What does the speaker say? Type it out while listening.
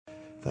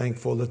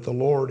Thankful that the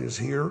Lord is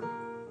here.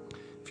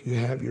 If you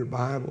have your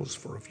Bibles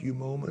for a few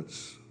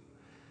moments,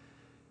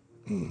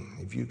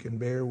 if you can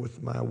bear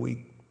with my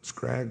weak,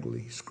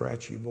 scraggly,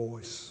 scratchy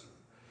voice,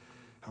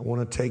 I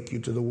want to take you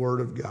to the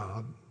Word of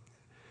God.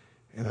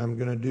 And I'm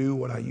going to do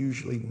what I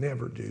usually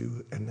never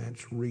do, and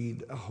that's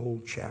read a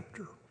whole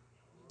chapter.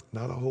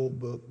 Not a whole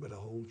book, but a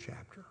whole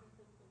chapter.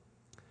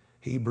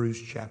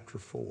 Hebrews chapter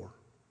 4.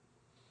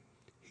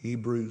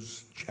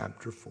 Hebrews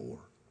chapter 4.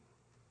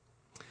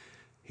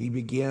 He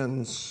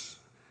begins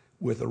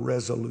with a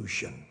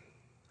resolution.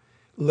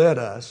 Let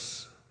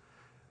us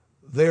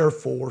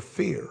therefore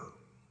fear,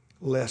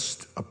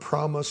 lest a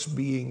promise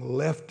being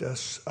left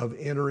us of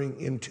entering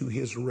into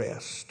his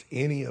rest,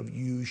 any of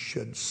you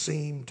should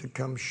seem to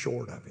come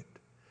short of it.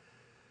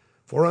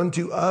 For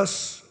unto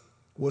us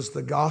was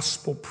the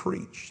gospel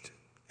preached,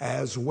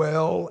 as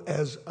well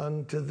as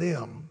unto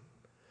them.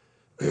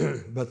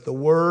 But the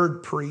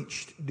word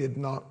preached did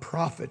not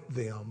profit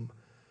them,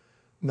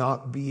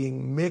 not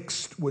being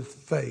mixed with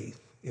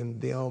faith in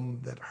them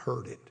that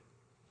heard it.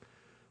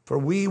 For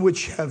we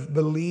which have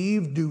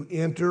believed do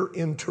enter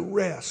into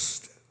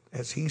rest,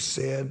 as he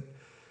said,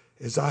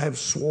 as I have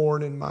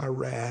sworn in my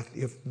wrath,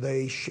 if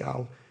they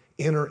shall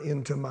enter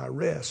into my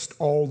rest,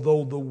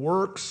 although the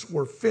works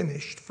were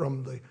finished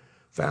from the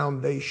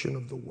foundation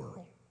of the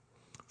world.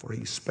 For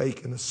he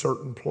spake in a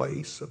certain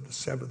place of the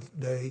seventh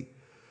day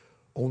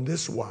on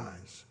this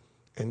wise,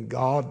 and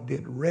God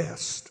did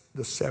rest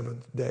the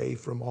seventh day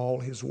from all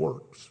his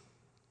works.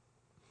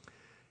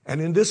 And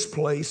in this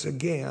place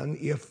again,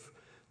 if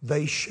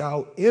they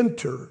shall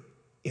enter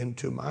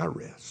into my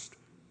rest.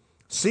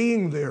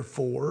 Seeing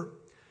therefore,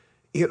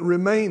 it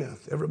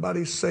remaineth.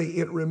 Everybody say,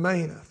 it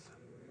remaineth.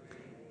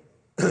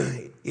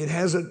 It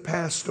hasn't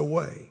passed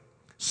away.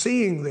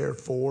 Seeing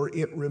therefore,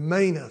 it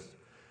remaineth,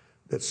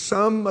 that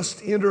some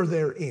must enter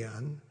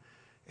therein,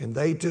 and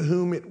they to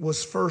whom it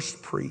was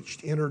first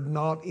preached entered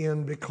not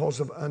in because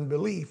of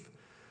unbelief.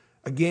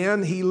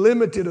 Again, he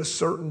limited a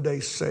certain day,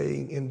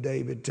 saying in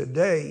David,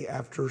 today,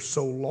 after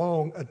so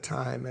long a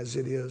time as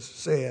it is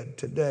said,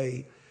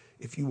 today,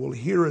 if you will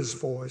hear his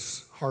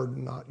voice,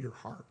 harden not your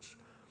hearts.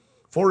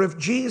 For if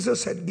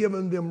Jesus had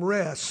given them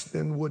rest,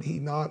 then would he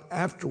not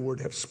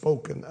afterward have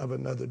spoken of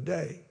another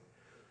day?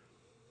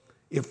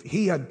 If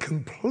he had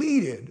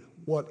completed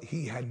what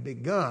he had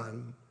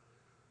begun,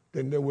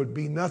 then there would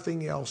be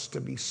nothing else to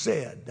be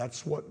said.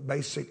 That's what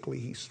basically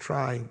he's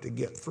trying to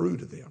get through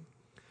to them.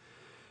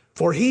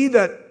 For he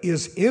that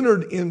is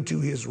entered into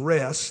his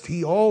rest,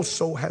 he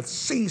also hath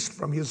ceased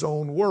from his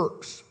own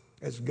works,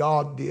 as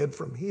God did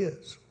from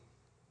his.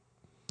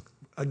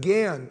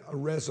 Again, a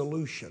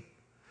resolution.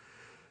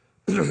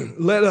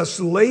 Let us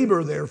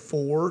labor,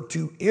 therefore,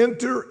 to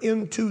enter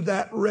into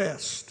that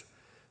rest,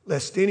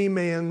 lest any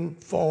man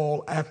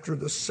fall after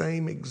the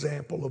same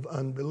example of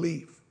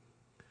unbelief.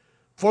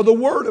 For the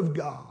word of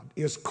God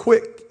is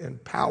quick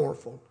and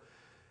powerful,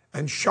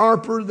 and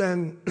sharper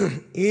than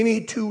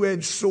any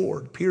two-edged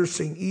sword,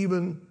 piercing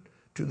even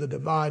to the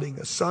dividing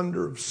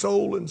asunder of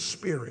soul and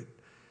spirit,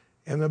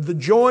 and of the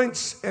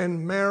joints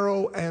and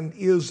marrow, and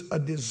is a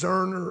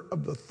discerner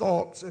of the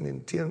thoughts and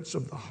intents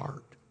of the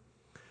heart.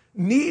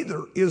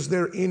 Neither is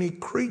there any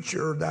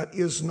creature that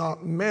is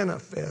not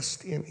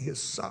manifest in his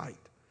sight.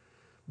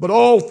 But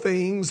all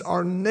things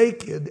are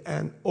naked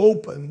and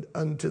opened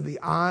unto the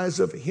eyes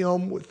of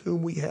him with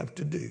whom we have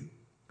to do.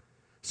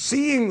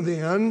 Seeing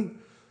then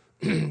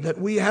that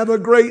we have a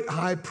great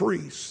high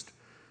priest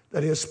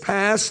that has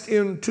passed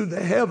into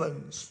the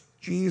heavens,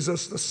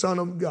 Jesus the Son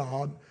of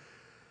God,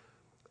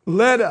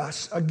 let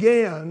us,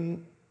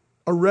 again,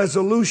 a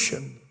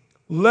resolution,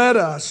 let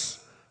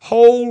us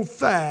hold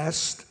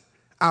fast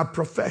our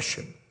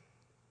profession.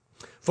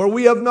 For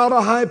we have not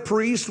a high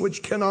priest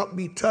which cannot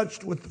be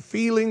touched with the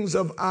feelings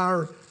of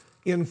our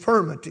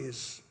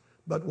infirmities,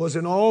 but was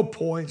in all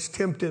points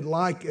tempted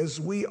like as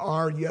we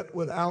are, yet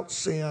without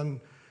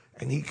sin.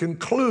 And he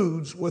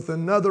concludes with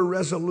another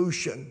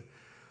resolution.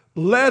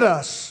 Let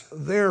us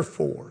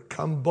therefore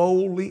come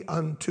boldly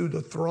unto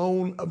the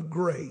throne of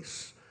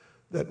grace,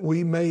 that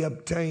we may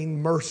obtain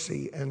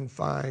mercy and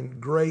find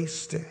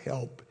grace to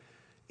help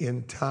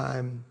in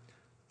time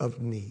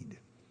of need.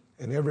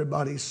 And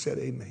everybody said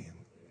amen.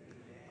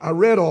 I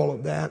read all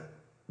of that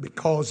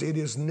because it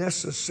is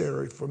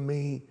necessary for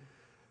me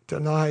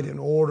tonight in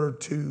order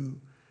to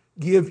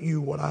give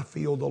you what I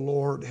feel the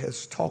Lord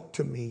has talked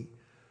to me.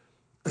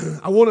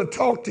 I want to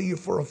talk to you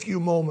for a few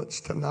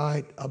moments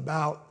tonight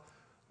about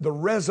the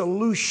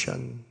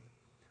resolution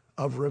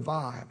of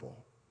revival.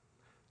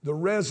 The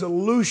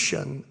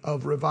resolution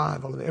of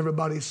revival. And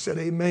everybody said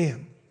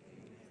amen.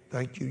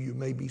 Thank you. You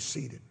may be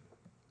seated.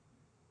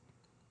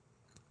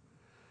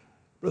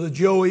 Brother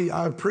Joey,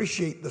 I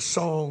appreciate the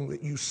song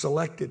that you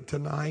selected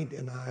tonight,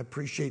 and I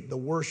appreciate the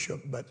worship,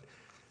 but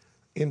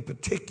in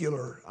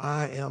particular,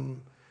 I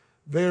am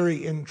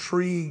very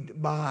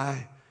intrigued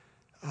by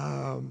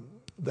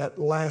that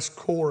last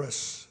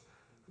chorus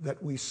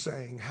that we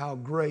sang, how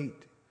great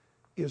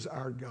is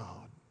our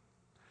God.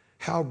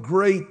 How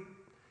great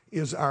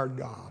is our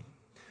God.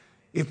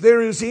 If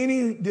there is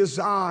any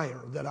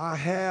desire that I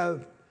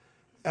have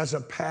as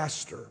a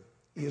pastor,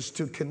 is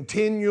to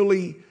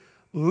continually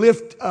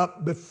lift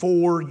up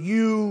before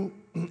you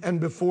and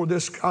before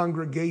this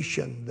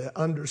congregation the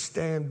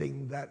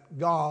understanding that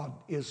God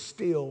is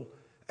still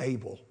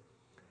able.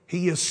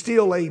 He is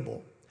still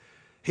able.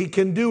 He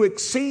can do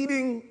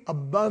exceeding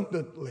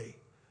abundantly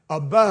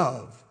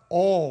above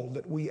all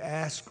that we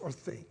ask or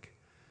think.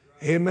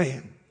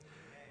 Amen.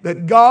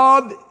 That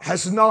God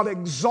has not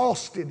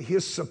exhausted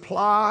His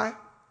supply.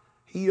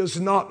 He has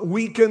not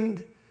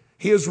weakened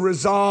His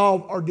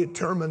resolve or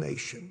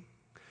determination.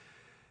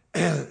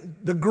 And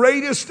the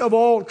greatest of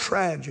all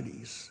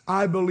tragedies,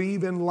 I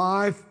believe, in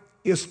life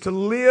is to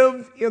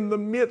live in the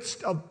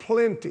midst of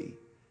plenty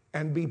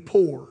and be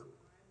poor.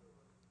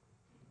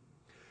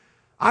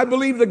 I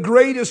believe the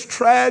greatest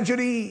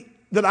tragedy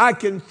that I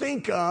can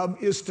think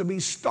of is to be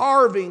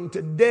starving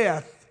to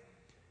death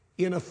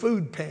in a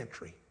food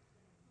pantry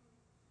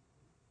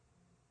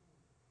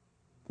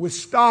with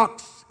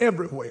stocks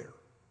everywhere.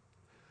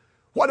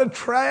 What a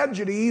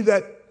tragedy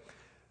that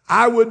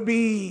I would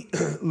be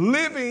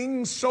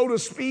living, so to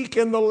speak,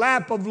 in the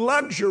lap of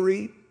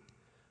luxury,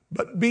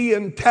 but be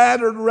in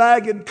tattered,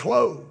 ragged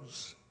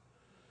clothes.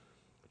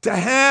 To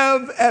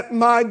have at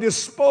my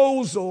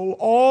disposal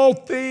all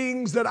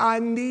things that I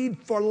need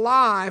for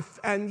life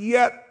and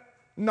yet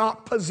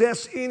not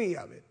possess any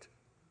of it.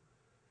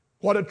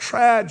 What a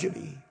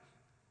tragedy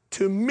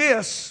to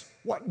miss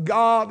what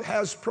God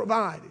has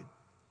provided.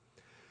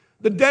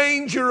 The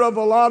danger of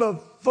a lot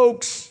of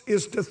folks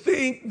is to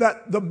think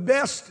that the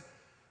best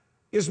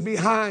is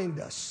behind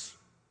us.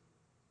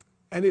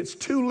 And it's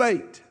too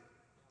late.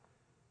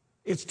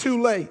 It's too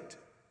late.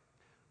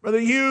 Brother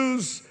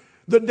Hughes,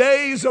 the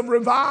days of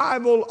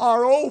revival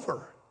are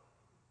over.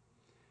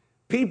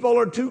 People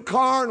are too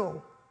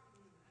carnal.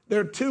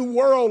 They're too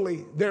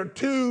worldly. They're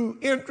too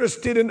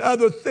interested in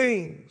other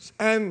things.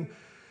 And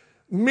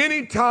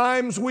many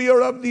times we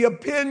are of the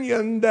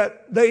opinion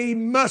that they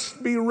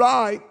must be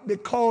right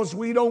because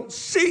we don't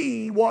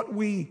see what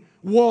we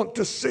want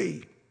to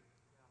see.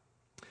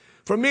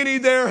 For many,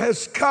 there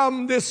has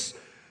come this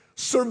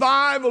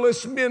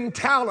survivalist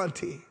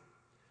mentality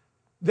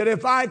that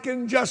if I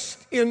can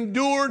just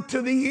endure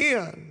to the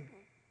end,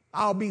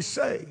 I'll be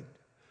saved.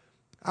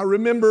 I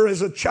remember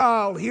as a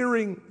child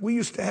hearing, we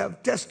used to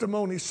have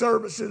testimony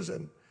services,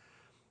 and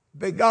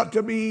they got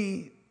to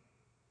be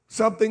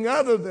something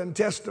other than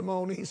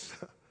testimonies.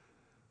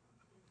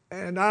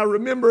 And I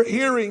remember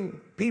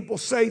hearing people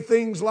say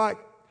things like,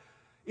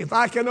 if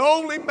I can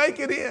only make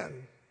it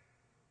in,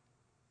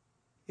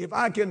 if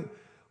I can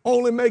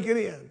only make it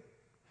in,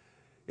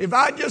 if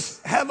I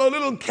just have a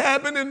little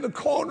cabin in the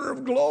corner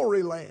of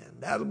glory land,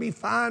 that'll be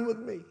fine with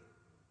me.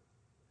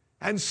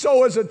 And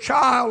so as a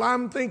child,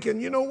 I'm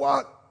thinking, you know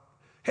what?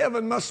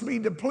 Heaven must be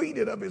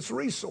depleted of its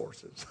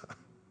resources.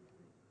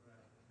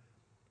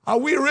 Are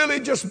we really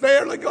just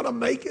barely going to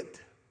make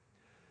it?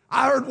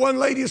 I heard one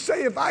lady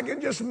say, if I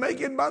can just make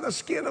it by the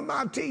skin of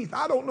my teeth.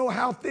 I don't know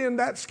how thin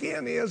that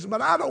skin is,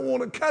 but I don't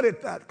want to cut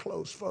it that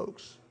close,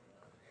 folks.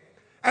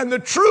 And the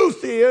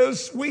truth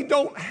is, we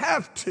don't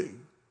have to.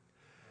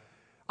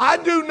 I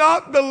do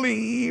not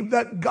believe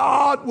that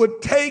God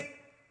would take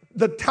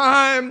the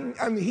time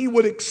and He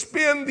would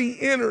expend the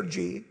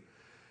energy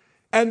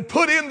and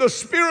put in the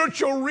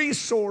spiritual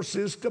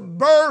resources to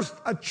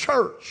birth a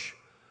church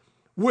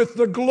with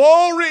the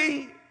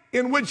glory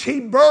in which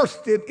He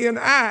birthed it in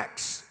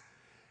Acts,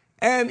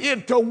 and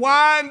it to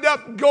wind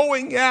up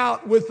going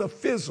out with a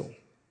fizzle.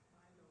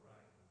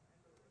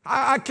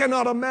 I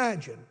cannot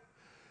imagine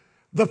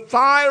the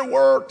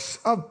fireworks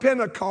of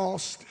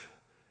Pentecost,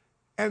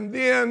 and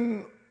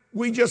then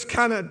we just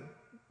kind of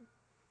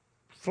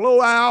flow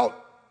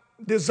out,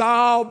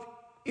 dissolve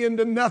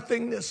into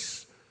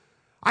nothingness.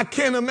 I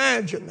can't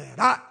imagine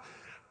that.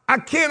 I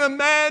can't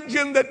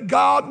imagine that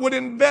God would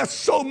invest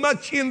so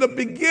much in the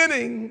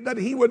beginning that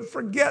He would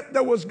forget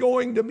there was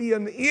going to be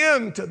an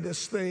end to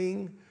this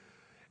thing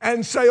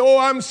and say, oh,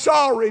 I'm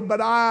sorry,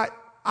 but I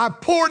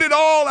poured it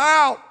all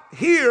out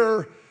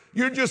here.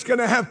 You're just going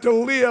to have to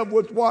live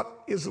with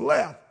what is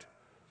left.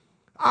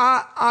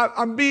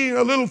 I'm being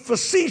a little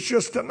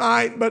facetious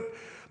tonight, but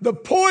the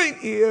point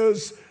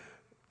is,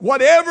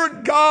 whatever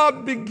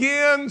God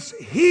begins,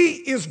 He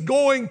is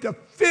going to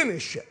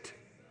finish it.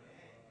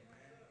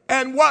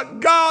 And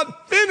what God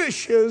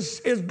finishes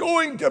is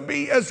going to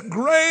be as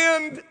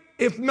grand,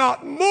 if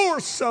not more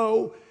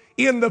so,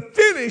 in the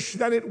finish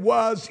than it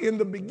was in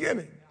the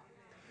beginning.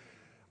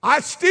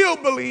 I still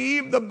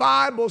believe the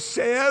Bible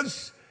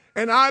says,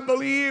 and I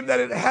believe that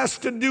it has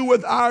to do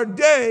with our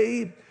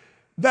day,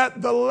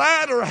 that the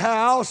latter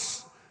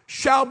house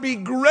shall be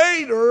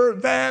greater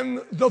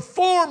than the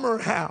former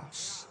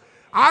house.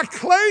 I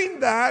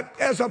claim that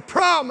as a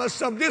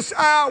promise of this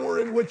hour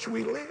in which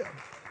we live.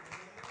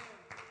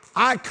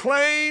 I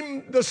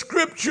claim the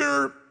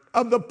scripture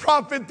of the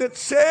prophet that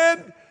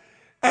said,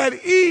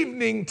 at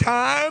evening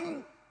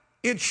time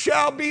it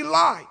shall be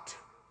light.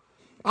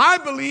 I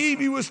believe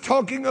he was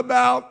talking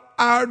about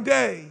our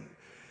day.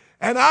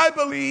 And I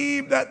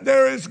believe that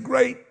there is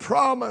great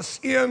promise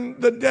in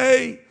the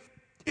day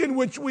in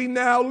which we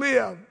now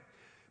live.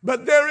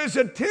 But there is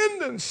a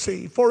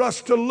tendency for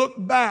us to look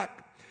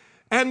back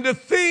and to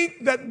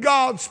think that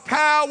God's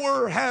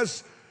power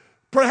has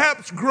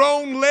perhaps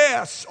grown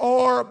less,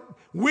 or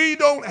we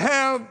don't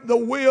have the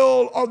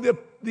will or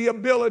the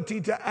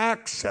ability to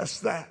access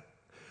that.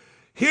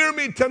 Hear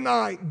me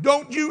tonight.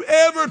 Don't you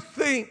ever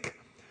think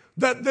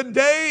that the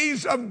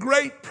days of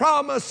great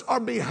promise are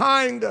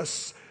behind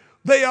us.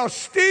 They are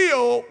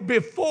still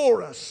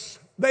before us.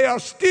 They are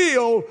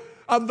still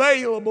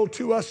available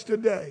to us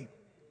today.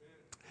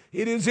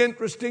 It is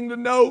interesting to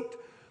note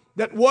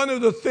that one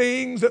of the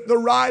things that the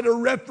writer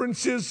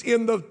references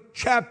in the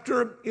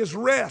chapter is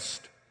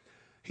rest.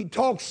 He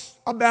talks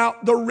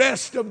about the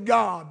rest of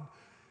God.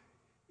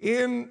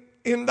 In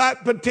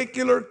that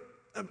particular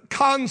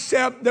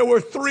concept, there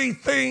were three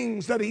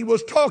things that he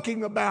was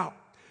talking about.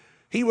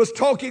 He was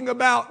talking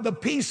about the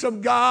peace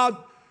of God.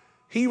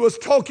 He was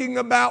talking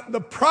about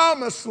the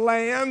promised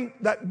land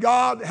that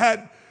God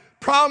had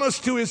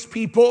promised to his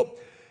people.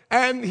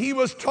 And he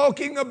was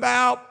talking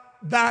about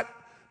that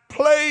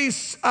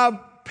place of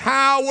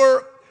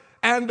power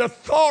and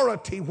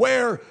authority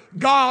where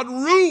God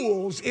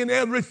rules in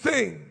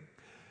everything.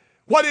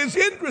 What is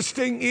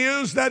interesting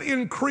is that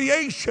in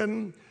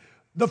creation,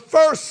 the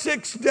first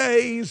 6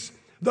 days,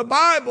 the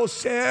Bible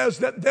says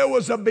that there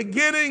was a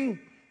beginning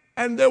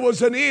and there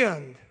was an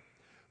end.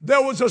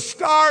 There was a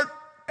start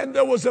and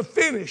there was a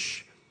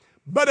finish.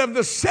 But of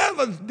the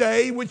seventh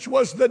day, which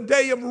was the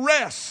day of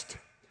rest,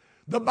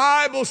 the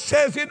Bible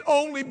says it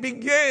only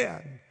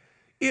began.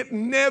 It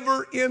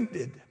never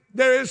ended.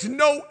 There is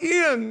no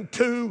end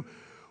to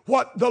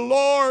what the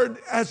Lord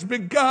has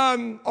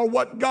begun or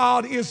what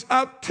God is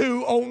up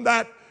to on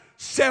that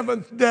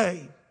seventh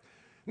day.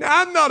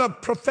 Now, I'm not a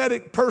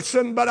prophetic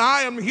person, but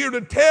I am here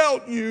to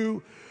tell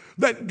you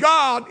that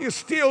God is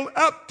still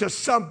up to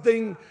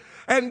something,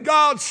 and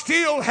God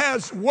still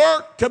has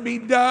work to be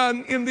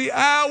done in the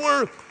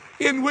hour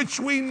in which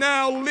we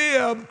now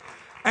live.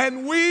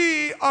 And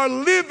we are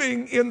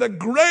living in the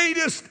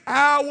greatest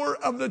hour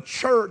of the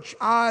church,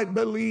 I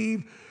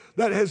believe,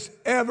 that has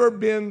ever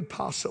been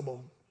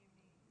possible.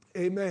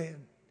 Amen.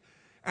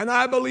 And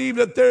I believe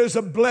that there is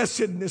a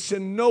blessedness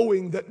in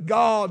knowing that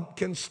God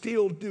can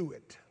still do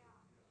it.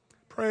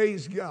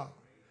 Praise God.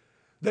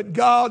 That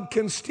God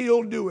can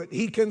still do it.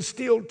 He can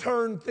still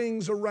turn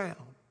things around.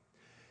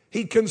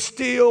 He can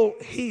still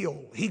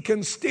heal. He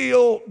can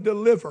still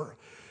deliver.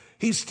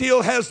 He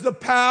still has the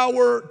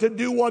power to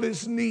do what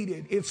is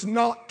needed. It's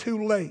not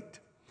too late.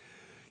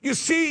 You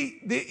see,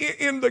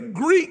 in the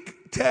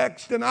Greek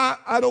text, and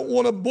I don't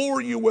want to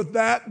bore you with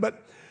that,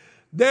 but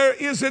there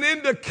is an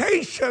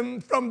indication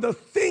from the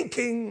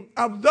thinking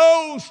of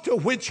those to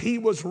which he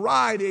was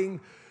writing.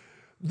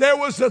 There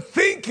was a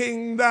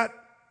thinking that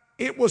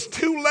it was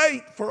too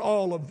late for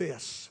all of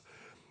this,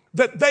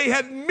 that they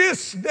had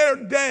missed their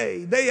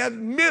day, they had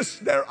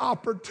missed their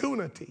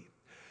opportunity.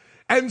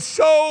 And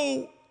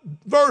so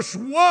verse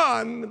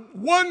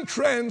 1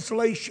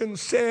 translation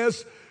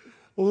says,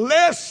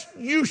 lest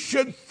you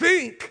should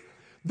think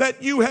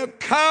that you have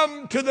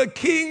come to the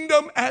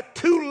kingdom at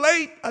too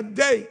late a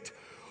date,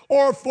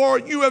 or for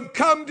you have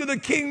come to the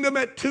kingdom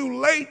at too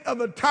late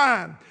of a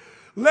time.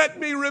 Let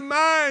me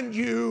remind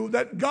you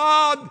that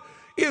God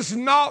is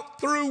not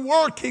through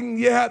working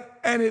yet,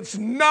 and it's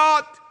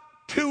not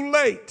too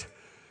late.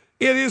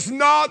 It is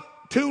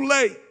not too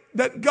late.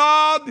 That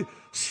God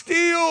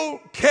still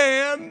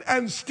can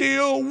and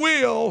still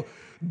will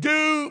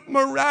do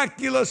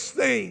miraculous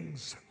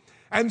things.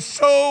 And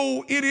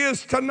so it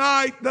is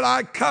tonight that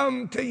I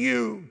come to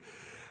you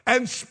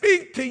and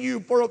speak to you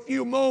for a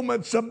few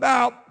moments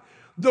about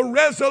the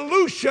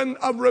resolution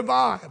of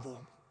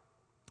revival.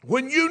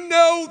 When you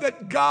know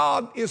that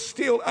God is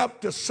still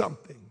up to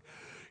something,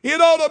 it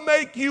ought to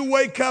make you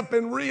wake up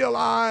and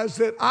realize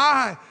that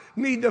I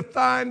need to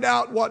find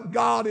out what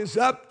God is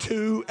up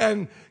to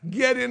and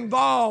get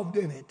involved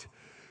in it.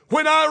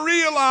 When I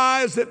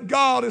realize that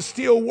God is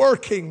still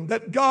working,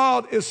 that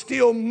God is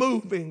still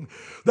moving,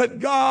 that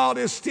God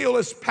is still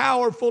as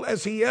powerful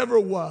as he ever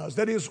was,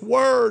 that his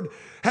word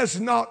has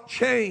not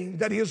changed,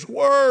 that his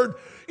word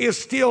is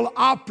still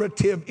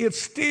operative,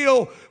 it's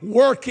still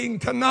working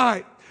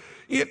tonight.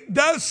 It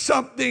does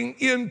something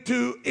in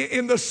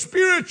the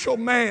spiritual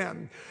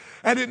man,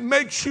 and it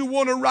makes you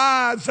want to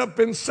rise up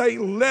and say,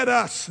 let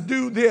us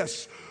do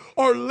this,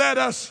 or let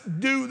us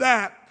do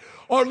that,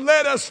 or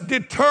let us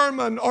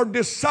determine or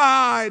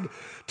decide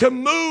to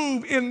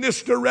move in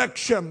this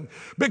direction,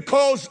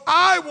 because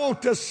I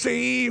want to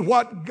see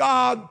what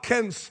God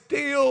can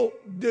still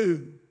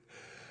do.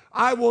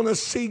 I want to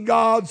see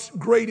God's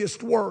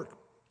greatest work.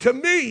 To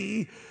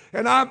me,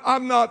 and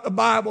I'm not a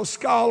Bible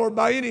scholar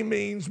by any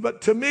means,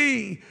 but to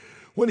me,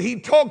 when he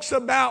talks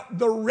about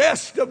the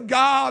rest of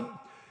God,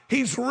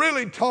 he's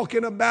really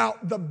talking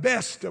about the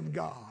best of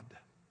God.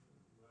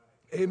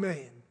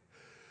 Amen.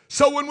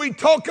 So when we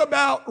talk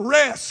about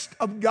rest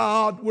of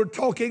God, we're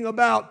talking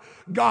about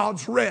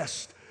God's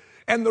rest.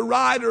 And the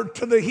writer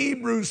to the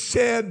Hebrews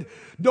said,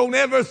 don't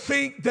ever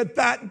think that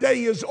that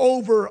day is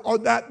over or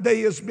that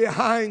day is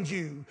behind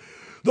you.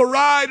 The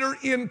writer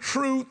in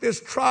truth is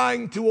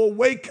trying to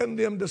awaken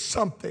them to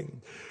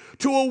something,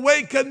 to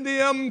awaken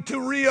them to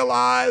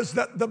realize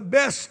that the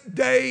best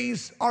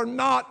days are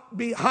not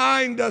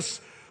behind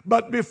us,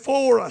 but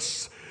before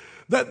us,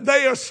 that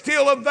they are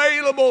still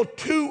available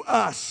to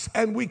us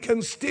and we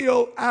can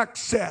still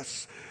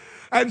access.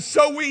 And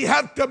so we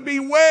have to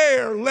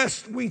beware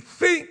lest we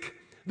think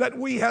that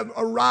we have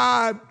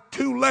arrived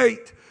too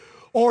late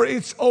or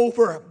it's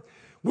over.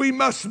 We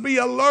must be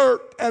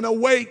alert and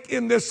awake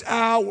in this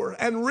hour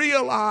and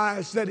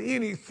realize that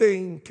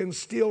anything can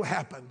still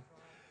happen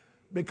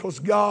because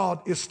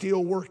God is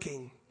still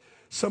working.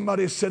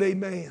 Somebody said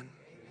amen.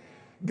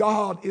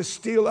 God is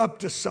still up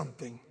to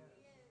something.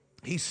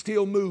 He's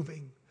still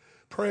moving.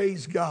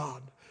 Praise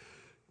God.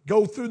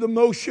 Go through the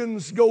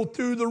motions, go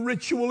through the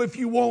ritual if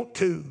you want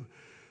to.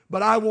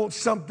 But I want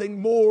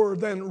something more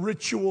than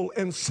ritual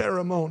and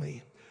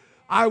ceremony.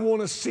 I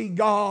want to see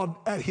God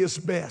at His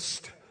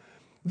best.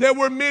 There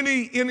were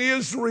many in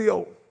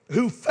Israel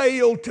who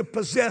failed to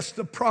possess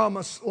the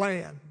promised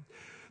land.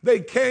 They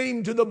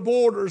came to the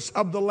borders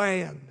of the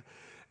land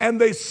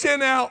and they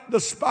sent out the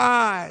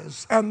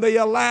spies and they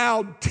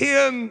allowed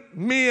 10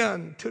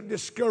 men to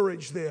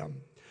discourage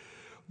them.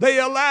 They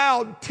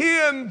allowed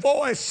 10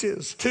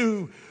 voices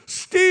to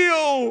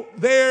steal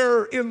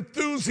their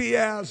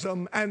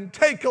enthusiasm and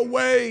take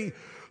away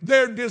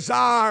their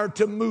desire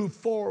to move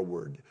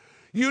forward.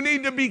 You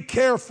need to be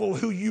careful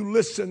who you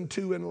listen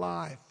to in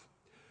life.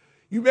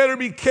 You better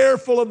be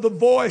careful of the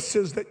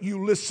voices that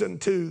you listen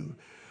to,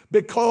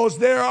 because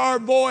there are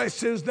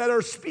voices that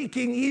are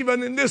speaking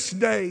even in this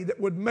day that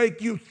would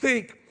make you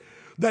think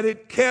that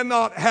it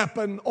cannot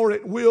happen or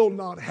it will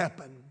not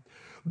happen.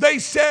 They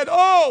said,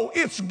 oh,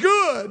 it's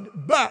good,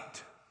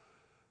 but.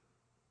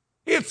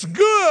 It's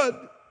good,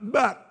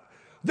 but.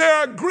 There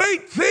are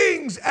great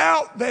things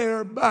out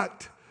there,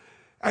 but.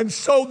 And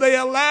so they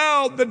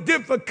allowed the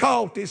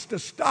difficulties to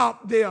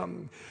stop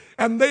them.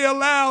 And they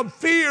allowed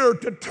fear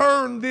to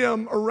turn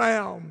them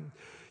around.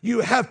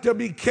 You have to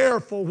be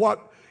careful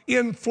what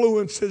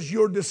influences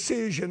your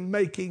decision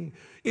making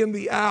in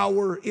the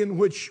hour in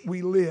which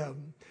we live.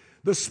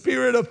 The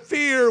spirit of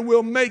fear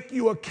will make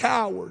you a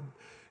coward.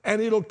 And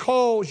it'll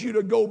cause you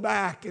to go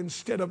back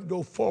instead of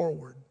go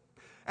forward.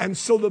 And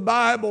so the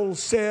Bible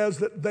says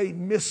that they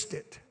missed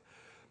it.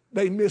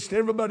 They missed it.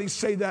 Everybody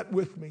say that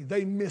with me.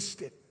 They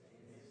missed it.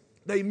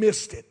 They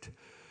missed it.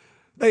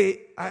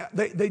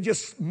 They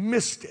just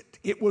missed it.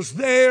 It was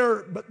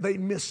there, but they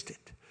missed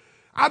it.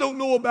 I don't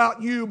know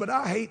about you, but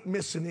I hate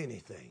missing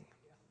anything.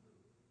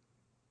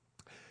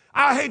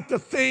 I hate to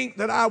think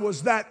that I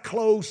was that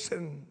close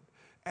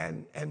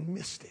and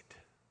missed it.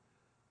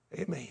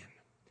 Amen.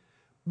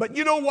 But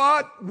you know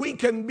what? We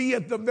can be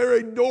at the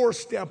very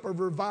doorstep of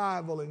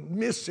revival and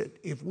miss it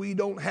if we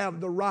don't have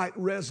the right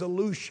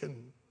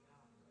resolution,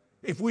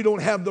 if we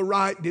don't have the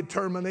right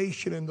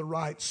determination and the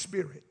right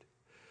spirit.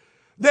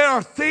 There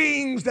are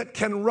things that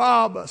can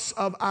rob us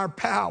of our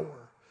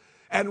power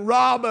and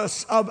rob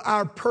us of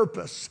our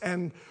purpose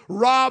and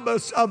rob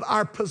us of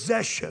our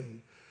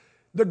possession.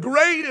 The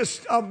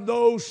greatest of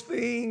those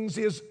things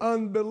is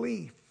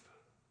unbelief.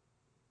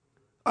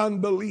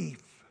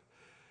 Unbelief.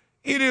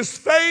 It is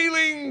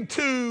failing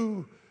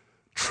to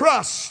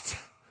trust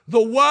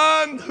the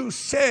one who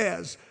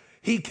says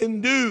He can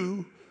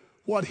do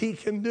what He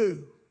can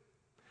do.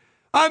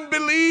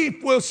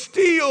 Unbelief will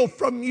steal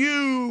from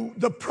you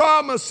the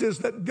promises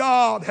that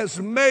God has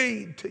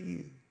made to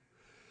you.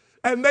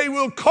 And they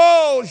will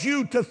cause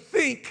you to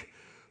think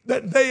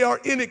that they are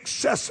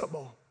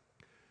inaccessible.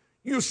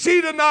 You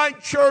see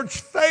tonight,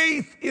 church,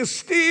 faith is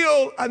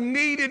still a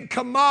needed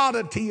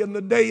commodity in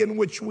the day in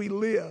which we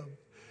live.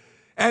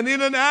 And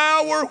in an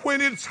hour when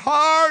it's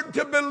hard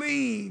to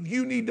believe,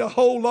 you need to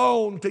hold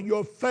on to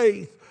your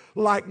faith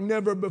like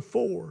never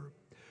before.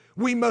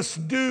 We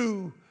must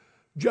do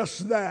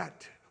just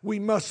that. We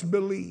must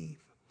believe.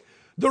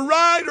 The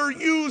writer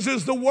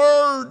uses the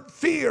word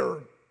fear.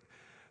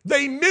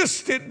 They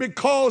missed it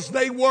because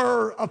they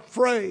were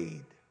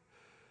afraid.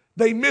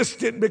 They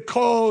missed it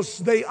because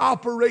they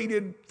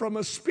operated from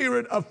a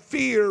spirit of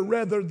fear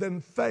rather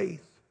than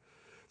faith.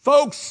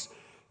 Folks,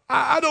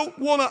 I don't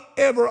want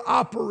to ever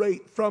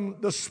operate from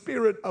the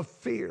spirit of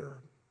fear,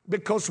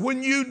 because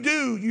when you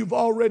do, you've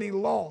already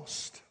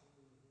lost.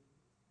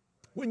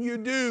 When you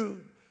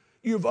do,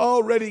 you've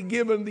already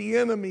given the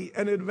enemy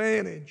an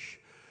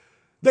advantage.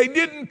 They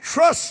didn't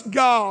trust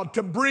God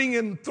to bring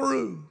him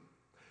through.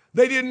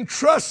 They didn't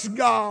trust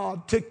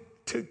God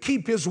to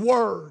keep His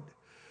word.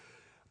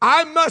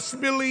 I must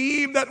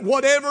believe that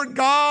whatever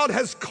God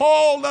has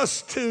called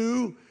us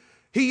to,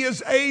 He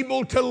is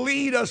able to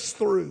lead us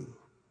through.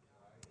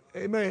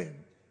 Amen.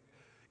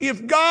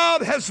 If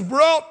God has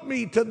brought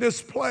me to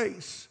this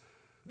place,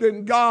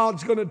 then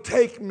God's going to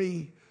take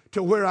me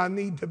to where I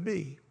need to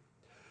be.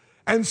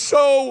 And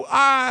so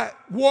I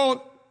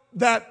want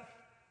that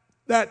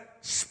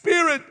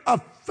spirit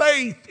of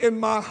faith in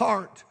my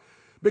heart,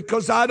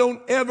 because I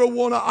don't ever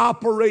want to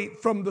operate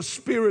from the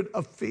spirit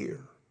of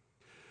fear.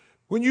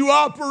 When you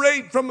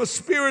operate from a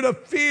spirit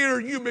of fear,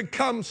 you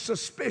become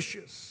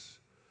suspicious.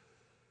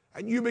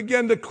 And you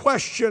begin to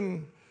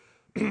question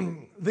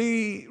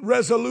the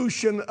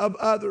resolution of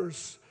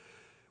others.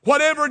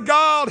 Whatever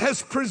God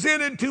has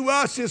presented to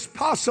us is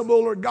possible,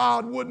 or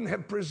God wouldn't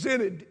have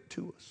presented it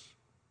to us.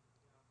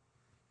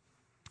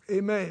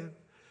 Amen.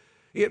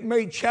 It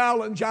may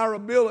challenge our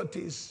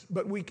abilities,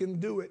 but we can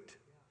do it.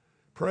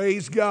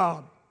 Praise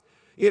God.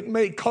 It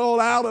may call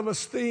out of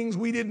us things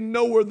we didn't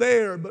know were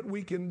there, but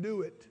we can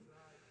do it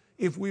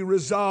if we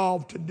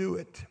resolve to do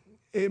it.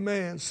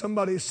 Amen.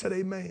 Somebody said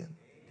amen.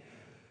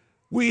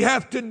 We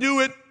have to do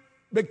it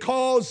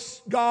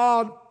because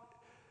God's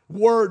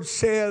word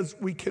says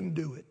we can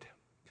do it.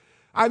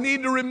 I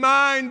need to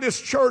remind this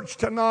church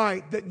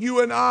tonight that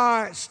you and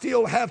I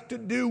still have to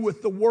do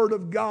with the word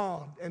of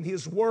God, and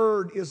his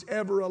word is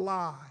ever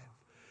alive.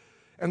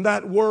 And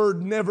that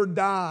word never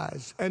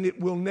dies, and it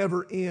will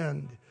never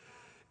end.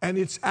 And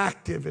it's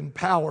active and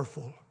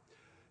powerful.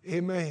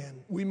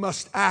 Amen. We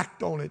must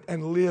act on it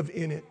and live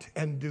in it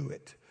and do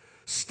it.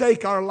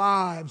 Stake our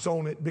lives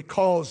on it,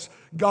 because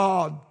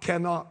God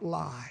cannot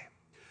lie.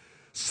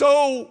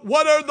 So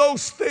what are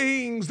those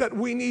things that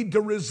we need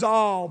to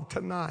resolve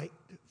tonight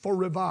for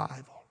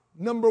revival?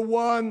 Number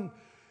one,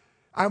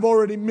 I've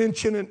already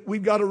mentioned it.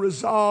 We've got to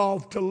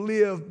resolve to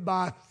live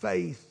by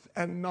faith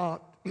and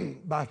not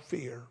by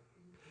fear.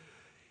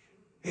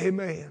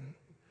 Amen.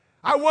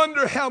 I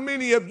wonder how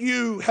many of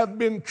you have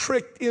been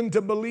tricked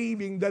into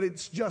believing that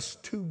it's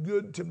just too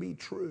good to be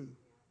true.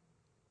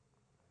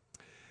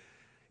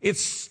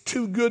 It's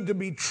too good to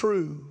be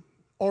true,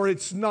 or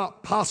it's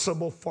not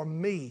possible for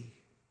me.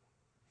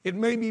 It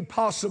may be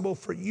possible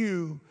for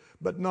you,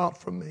 but not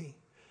for me.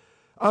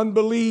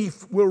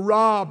 Unbelief will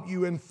rob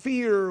you, and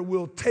fear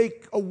will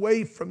take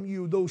away from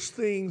you those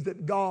things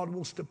that God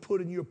wants to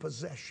put in your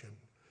possession.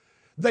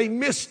 They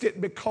missed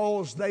it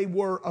because they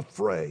were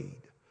afraid.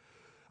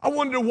 I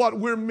wonder what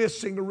we're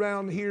missing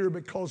around here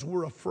because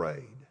we're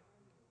afraid.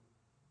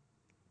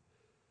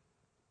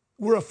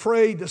 We're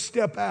afraid to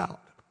step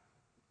out.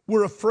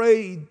 We're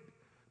afraid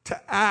to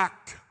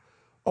act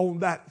on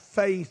that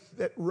faith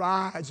that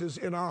rises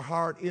in our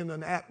heart in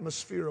an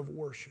atmosphere of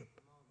worship.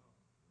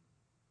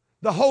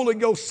 The Holy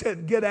Ghost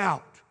said, get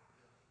out,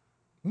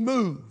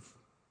 move,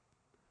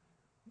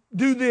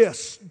 do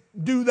this,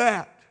 do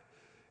that.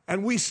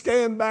 And we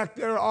stand back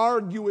there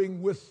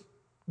arguing with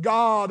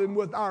God and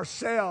with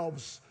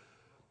ourselves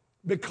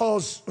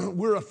because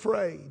we're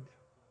afraid.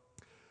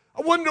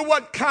 I wonder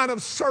what kind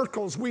of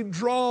circles we've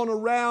drawn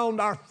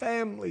around our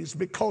families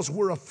because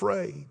we're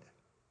afraid.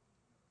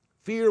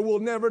 Fear will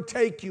never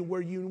take you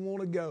where you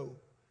want to go.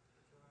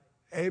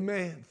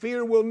 Amen.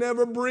 Fear will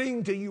never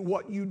bring to you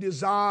what you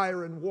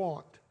desire and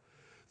want.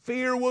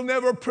 Fear will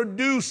never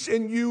produce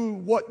in you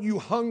what you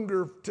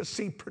hunger to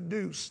see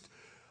produced.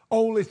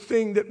 Only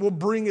thing that will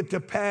bring it to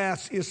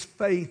pass is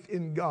faith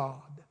in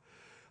God.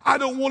 I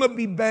don't want to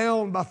be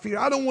bound by fear.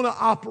 I don't want to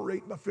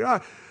operate by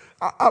fear.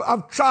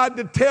 I've tried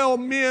to tell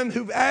men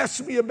who've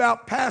asked me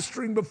about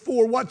pastoring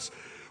before,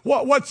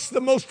 what's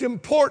the most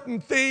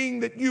important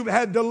thing that you've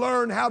had to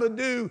learn how to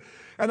do?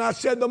 And I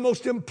said, the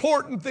most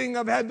important thing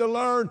I've had to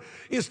learn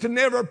is to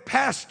never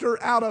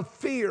pastor out of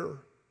fear.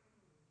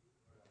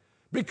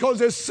 Because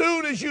as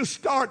soon as you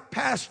start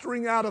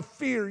pastoring out of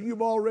fear,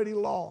 you've already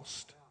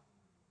lost.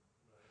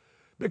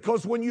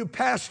 Because when you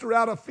pastor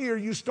out of fear,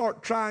 you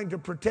start trying to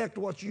protect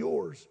what's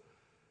yours.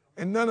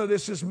 And none of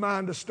this is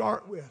mine to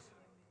start with.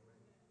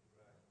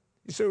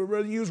 You say, well,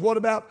 Brother Hughes, what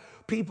about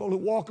people who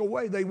walk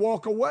away? They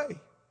walk away.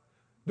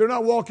 They're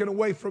not walking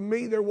away from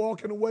me. They're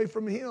walking away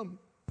from him.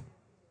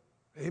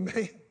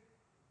 Amen.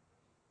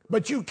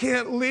 But you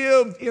can't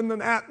live in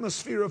an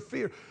atmosphere of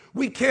fear.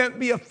 We can't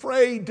be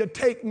afraid to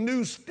take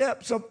new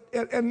steps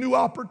and new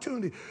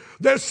opportunity.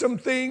 There's some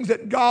things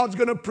that God's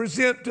going to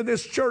present to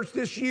this church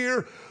this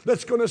year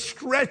that's going to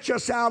stretch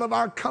us out of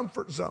our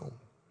comfort zone.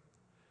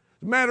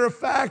 As a matter of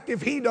fact,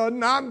 if he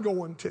doesn't, I'm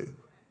going to.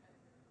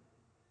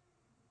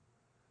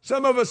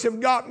 Some of us have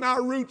gotten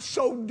our roots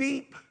so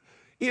deep,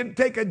 it'd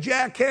take a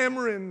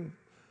jackhammer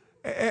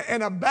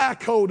and a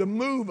backhoe to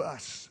move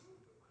us.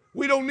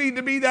 We don't need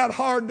to be that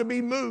hard to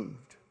be moved.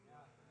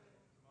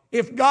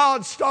 If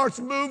God starts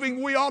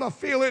moving, we ought to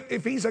feel it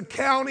if he's a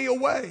county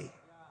away.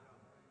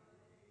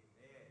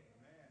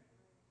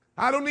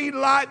 I don't need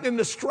lightning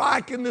to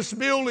strike in this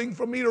building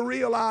for me to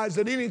realize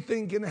that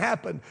anything can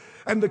happen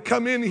and to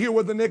come in here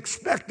with an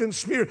expectant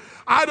spirit.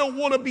 I don't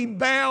want to be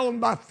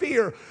bound by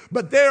fear,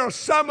 but there are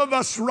some of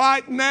us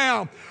right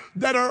now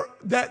that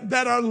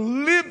are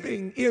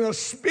living in a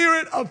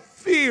spirit of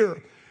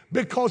fear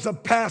because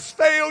of past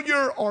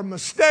failure or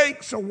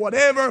mistakes or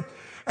whatever.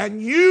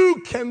 And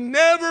you can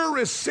never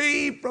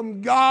receive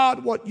from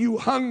God what you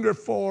hunger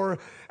for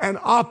and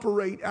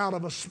operate out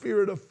of a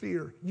spirit of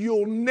fear.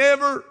 You'll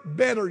never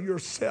better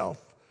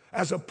yourself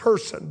as a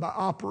person by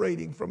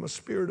operating from a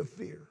spirit of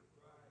fear.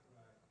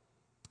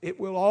 It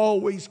will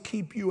always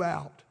keep you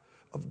out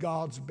of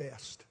God's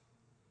best.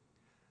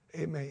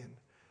 Amen.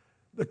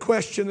 The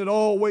question that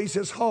always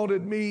has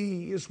haunted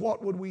me is,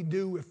 what would we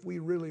do if we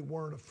really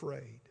weren't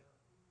afraid?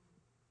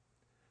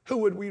 Who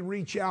would we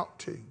reach out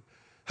to?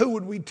 Who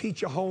would we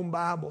teach a home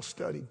Bible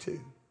study to?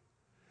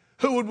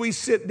 Who would we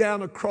sit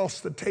down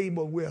across the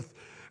table with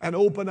and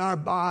open our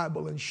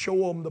Bible and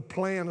show them the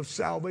plan of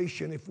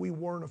salvation if we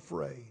weren't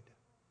afraid?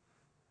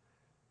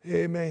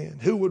 Amen.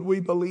 Who would we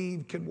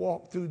believe could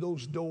walk through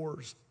those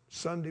doors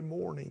Sunday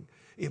morning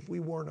if we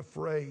weren't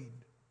afraid?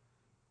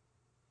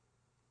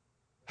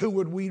 Who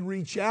would we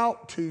reach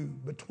out to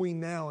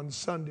between now and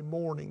Sunday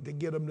morning to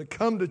get them to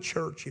come to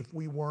church if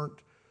we weren't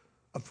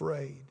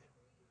afraid?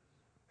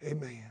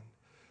 Amen.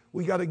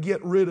 We got to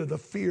get rid of the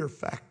fear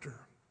factor.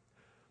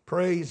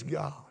 Praise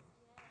God.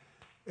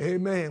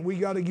 Amen. We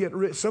got to get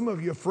rid. Some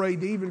of you are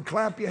afraid to even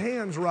clap your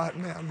hands right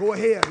now. Go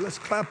ahead. Let's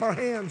clap our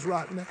hands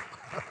right now.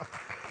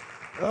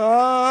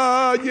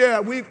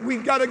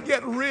 We've got to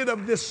get rid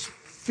of this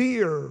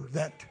fear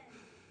that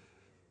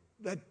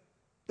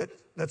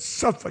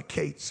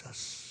suffocates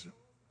us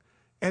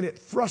and it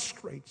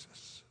frustrates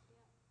us.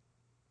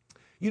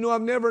 You know,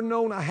 I've never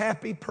known a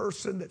happy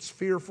person that's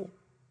fearful.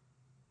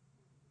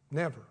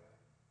 Never.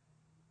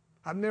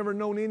 I've never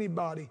known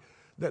anybody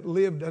that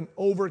lived an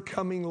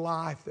overcoming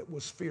life that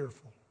was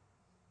fearful.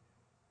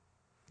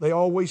 They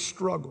always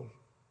struggle.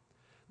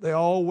 They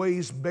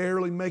always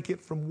barely make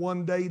it from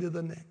one day to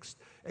the next.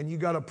 And you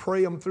got to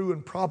pray them through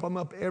and prop them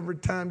up every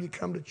time you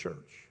come to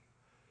church,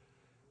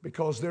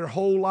 because their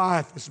whole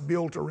life is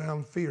built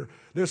around fear.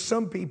 There's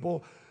some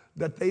people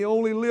that they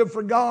only live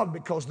for God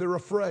because they're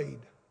afraid.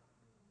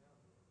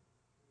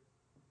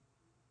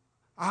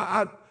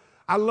 I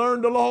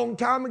learned a long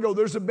time ago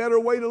there's a better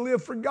way to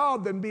live for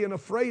God than being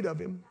afraid of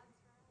Him.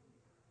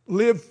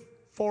 Live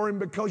for Him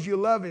because you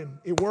love Him.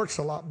 It works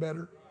a lot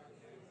better.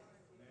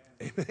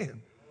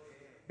 Amen.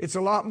 It's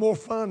a lot more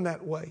fun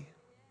that way.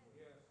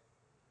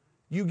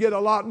 You get a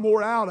lot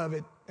more out of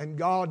it, and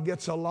God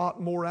gets a lot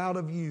more out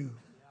of you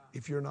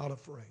if you're not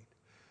afraid.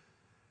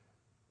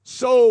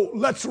 So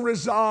let's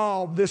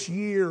resolve this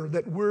year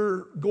that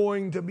we're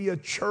going to be a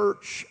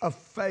church of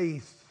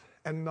faith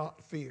and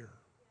not fear.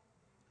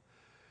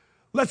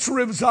 Let's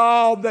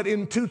resolve that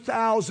in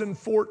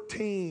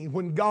 2014,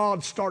 when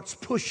God starts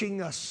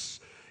pushing us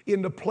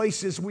into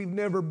places we've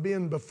never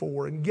been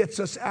before and gets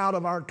us out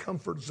of our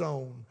comfort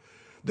zone,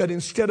 that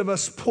instead of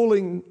us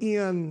pulling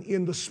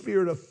in the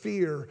spirit of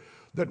fear,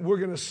 that we're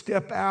going to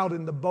step out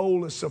in the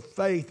boldness of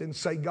faith and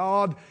say,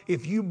 God,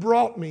 if you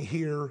brought me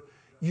here,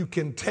 you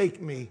can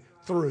take me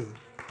through.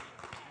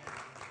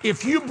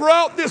 If you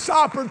brought this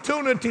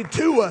opportunity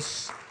to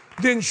us,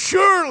 then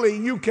surely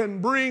you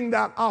can bring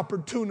that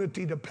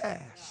opportunity to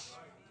pass.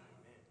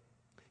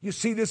 You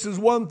see, this is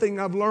one thing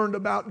I've learned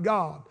about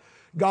God.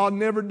 God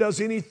never does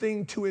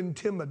anything to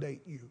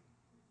intimidate you.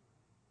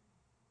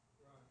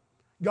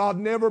 God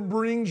never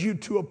brings you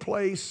to a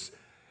place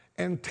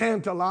and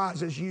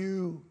tantalizes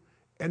you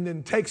and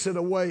then takes it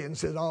away and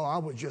says, oh, I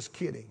was just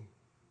kidding.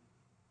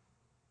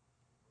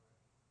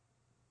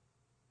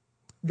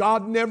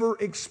 God never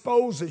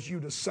exposes you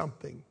to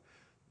something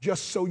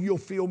just so you'll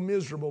feel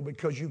miserable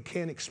because you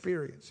can't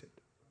experience it.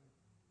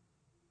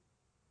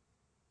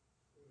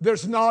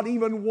 There's not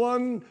even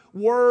one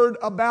word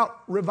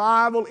about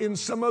revival in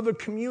some other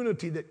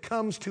community that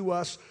comes to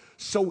us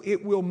so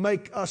it will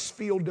make us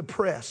feel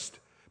depressed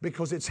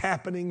because it's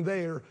happening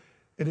there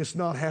and it's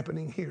not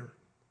happening here.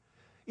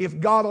 If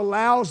God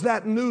allows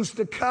that news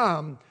to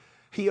come,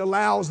 He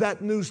allows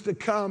that news to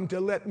come to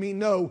let me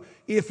know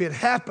if it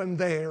happened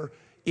there,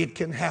 it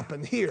can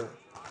happen here.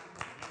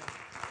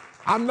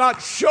 I'm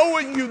not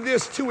showing you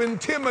this to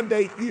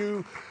intimidate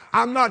you.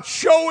 I'm not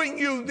showing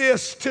you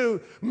this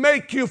to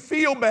make you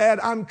feel bad.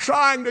 I'm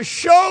trying to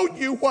show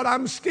you what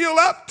I'm still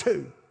up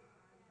to.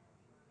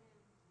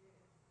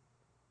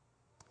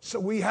 So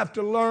we have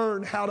to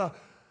learn how to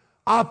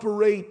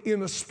operate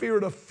in a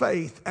spirit of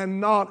faith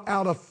and not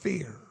out of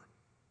fear.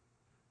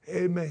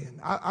 Amen.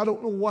 I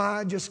don't know why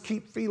I just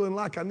keep feeling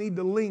like I need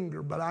to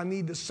linger, but I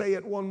need to say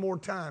it one more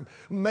time.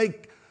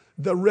 Make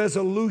the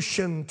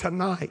resolution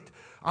tonight.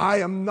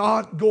 I am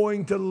not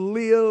going to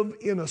live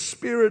in a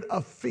spirit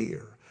of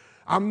fear.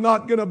 I'm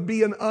not going to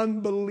be an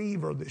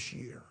unbeliever this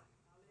year.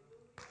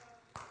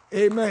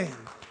 Amen.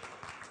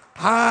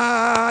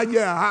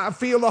 I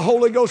feel the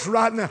Holy Ghost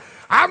right now.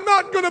 I'm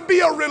not going to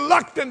be a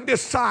reluctant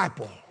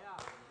disciple.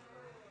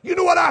 You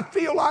know what I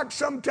feel like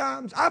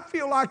sometimes? I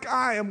feel like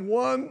I am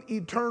one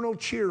eternal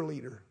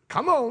cheerleader.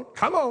 Come on,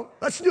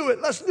 let's do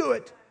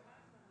it.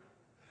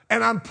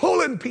 And I'm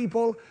pulling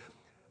people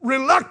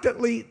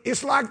reluctantly.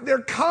 It's like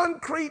they're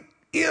concrete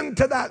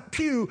into that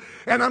pew,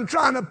 and I'm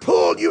trying to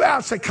pull you out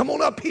and say, come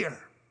on up here.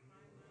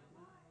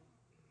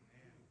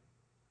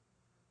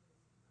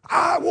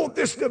 I want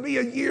this to be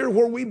a year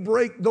where we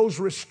break those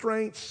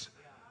restraints.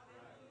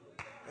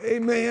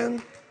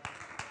 Amen.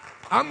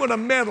 I'm going to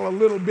meddle a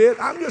little bit.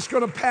 I'm just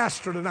going to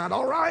pastor tonight,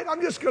 all right? I'm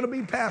just going to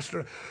be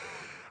pastor.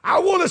 I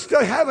want us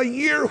to have a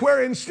year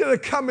where instead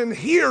of coming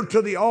here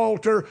to the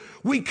altar,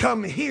 we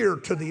come here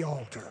to the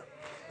altar.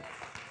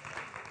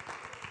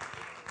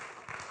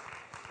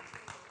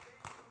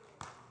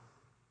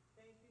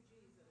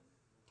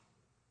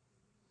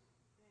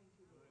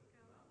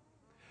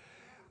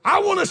 I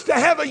want us to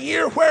have a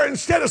year where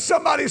instead of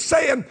somebody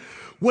saying,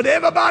 would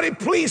everybody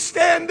please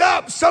stand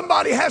up?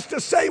 Somebody has to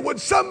say, would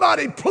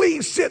somebody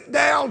please sit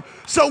down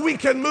so we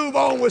can move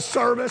on with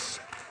service?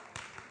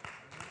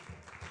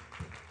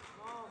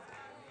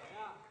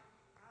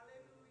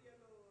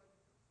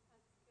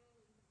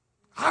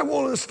 I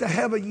want us to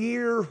have a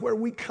year where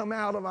we come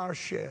out of our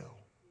shell.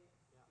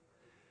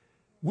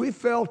 We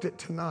felt it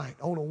tonight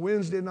on a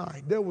Wednesday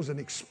night. There was an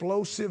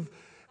explosive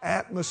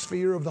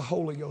atmosphere of the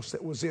Holy Ghost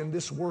that was in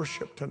this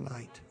worship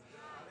tonight.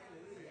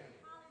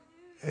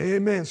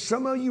 Amen.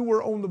 Some of you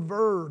were on the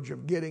verge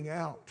of getting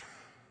out.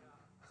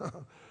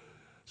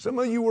 Some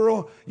of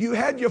you you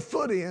had your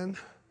foot in.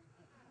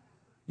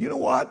 You know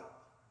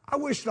what? I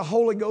wish the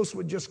Holy Ghost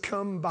would just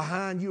come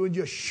behind you and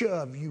just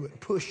shove you and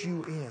push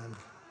you in.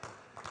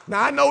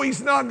 Now, I know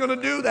He's not going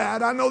to do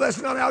that. I know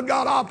that's not how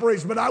God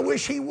operates, but I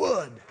wish He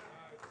would.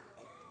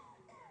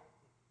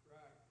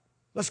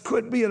 Let's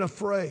quit being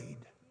afraid.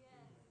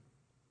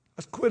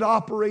 Let's quit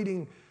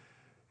operating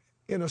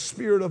in a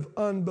spirit of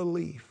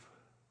unbelief.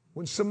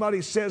 When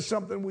somebody says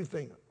something, we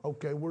think,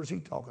 okay, where's he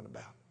talking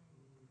about?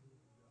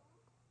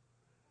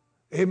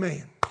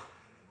 Amen.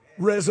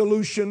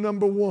 Resolution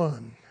number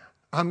 1,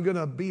 I'm going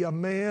to be a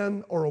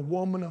man or a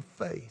woman of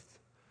faith.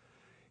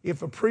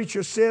 If a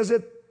preacher says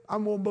it,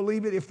 I'm going to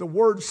believe it. If the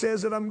Word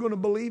says it, I'm going to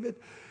believe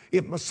it.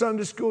 If my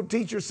Sunday school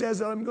teacher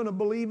says it, I'm going to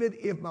believe it.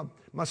 If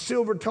my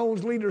Silver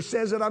Tones leader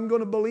says it, I'm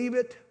going to believe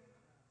it.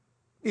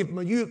 If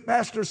my youth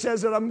pastor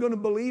says it, I'm going to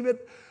believe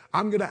it.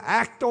 I'm going to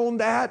act on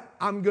that.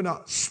 I'm going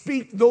to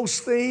speak those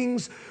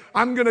things.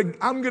 I'm going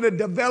to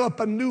develop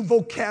a new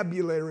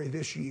vocabulary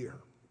this year.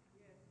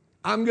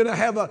 I'm going to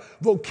have a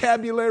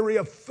vocabulary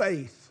of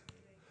faith.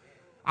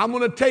 I'm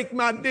going to take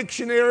my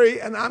dictionary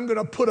and I'm going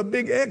to put a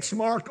big X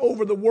mark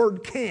over the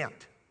word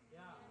can't.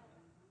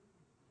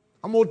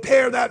 I'm going to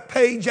tear that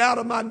page out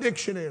of my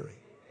dictionary.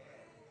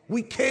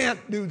 We can't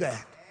do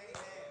that.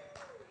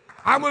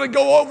 I'm going to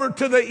go over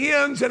to the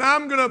ends and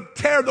I'm going to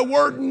tear the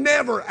word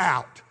never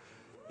out.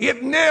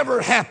 It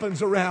never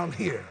happens around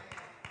here.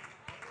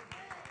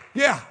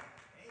 Yeah.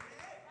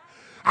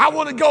 I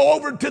want to go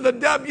over to the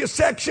W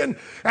section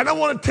and I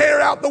want to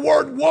tear out the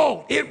word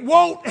won't. It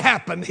won't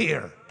happen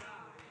here.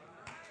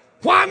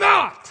 Why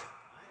not?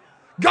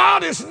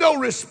 God is no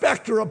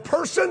respecter of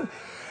person,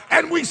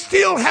 and we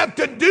still have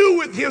to do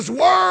with His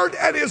Word,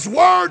 and His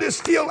Word is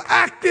still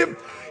active.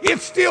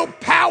 It's still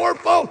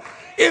powerful.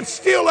 It's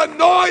still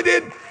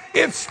anointed.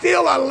 It's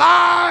still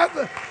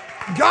alive.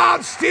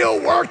 God's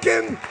still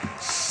working.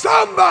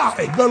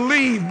 Somebody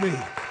believe me.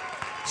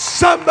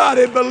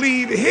 Somebody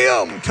believe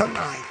Him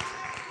tonight.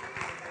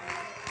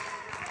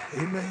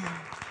 Amen.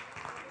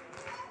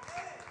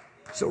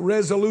 So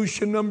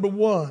resolution number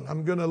 1,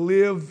 I'm going to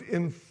live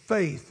in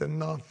faith and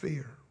not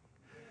fear.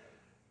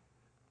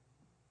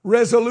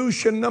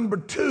 Resolution number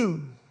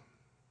 2,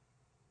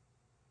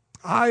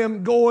 I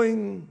am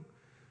going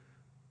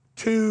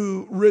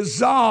to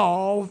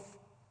resolve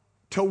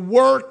to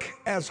work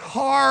as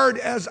hard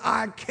as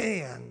I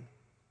can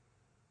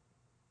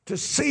to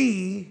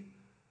see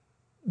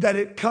that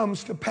it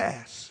comes to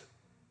pass.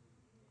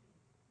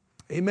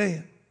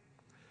 Amen.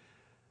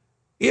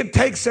 It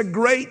takes a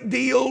great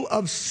deal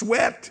of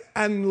sweat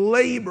and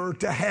labor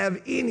to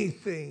have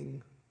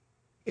anything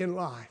in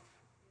life.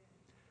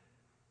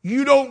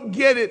 You don't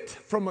get it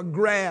from a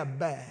grab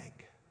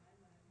bag.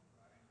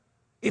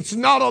 It's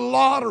not a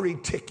lottery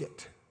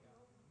ticket.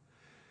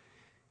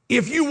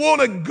 If you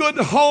want a good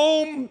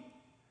home,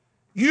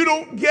 you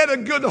don't get a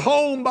good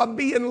home by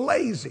being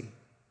lazy.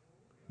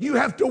 You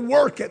have to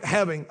work at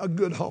having a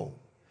good home.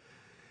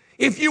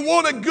 If you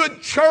want a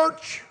good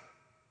church,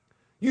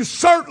 you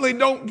certainly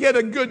don't get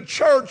a good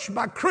church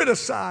by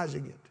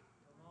criticizing it.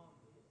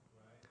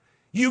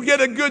 You get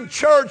a good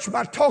church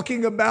by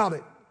talking about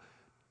it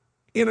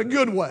in a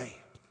good way.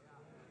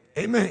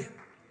 Amen.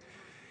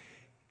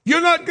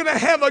 You're not going to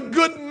have a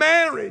good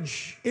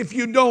marriage if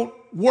you don't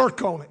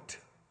work on it.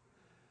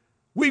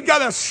 We've got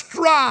to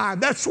strive.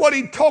 That's what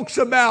he talks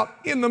about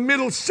in the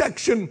middle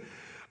section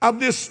of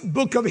this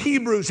book of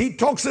Hebrews. He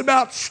talks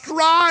about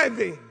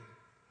striving.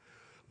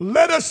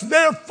 Let us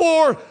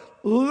therefore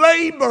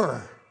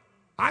labor.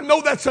 I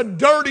know that's a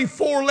dirty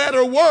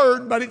 4-letter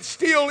word, but it's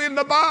still in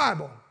the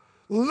Bible.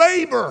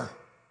 Labor.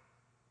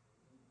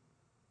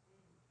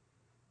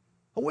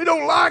 We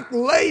don't like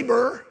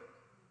labor.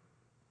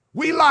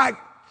 We like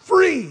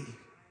free.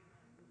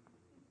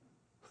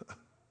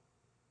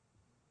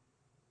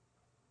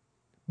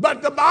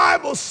 But the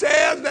Bible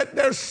says that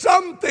there's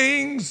some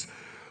things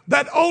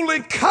that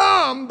only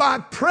come by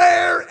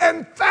prayer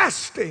and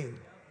fasting.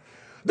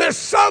 There's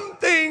some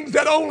things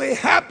that only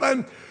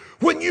happen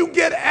when you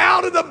get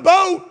out of the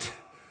boat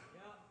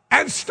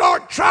and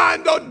start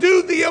trying to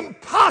do the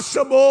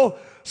impossible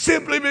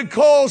simply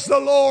because the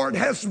Lord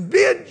has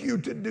bid you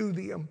to do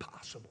the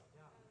impossible.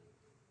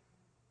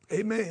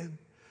 Amen.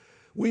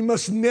 We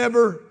must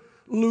never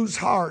lose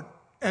heart,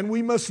 and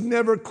we must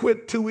never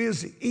quit too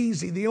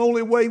easy. The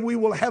only way we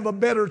will have a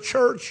better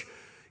church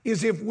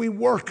is if we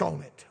work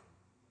on it.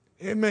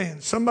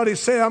 Amen. Somebody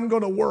say, I'm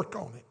going to work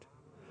on it.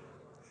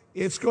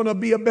 It's going to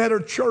be a better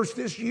church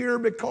this year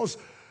because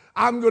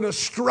I'm going to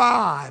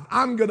strive.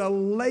 I'm going to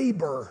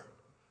labor.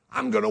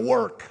 I'm going to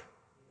work.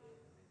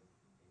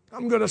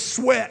 I'm going to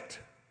sweat.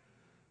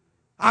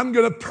 I'm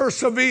going to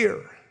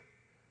persevere.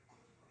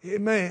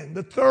 Amen.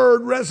 The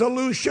third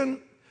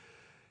resolution,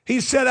 he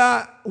said,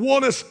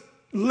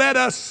 let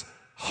us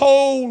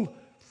hold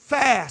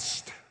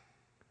fast.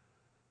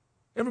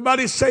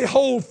 Everybody say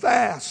hold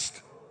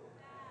fast.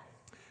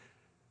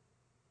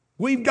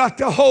 We've got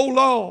to hold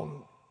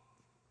on.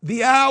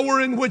 The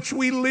hour in which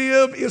we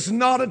live is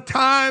not a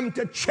time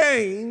to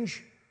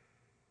change.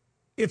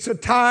 It's a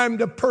time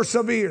to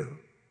persevere.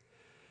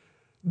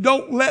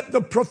 Don't let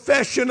the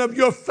profession of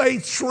your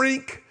faith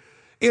shrink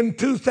in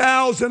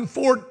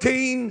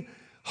 2014.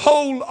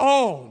 Hold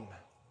on.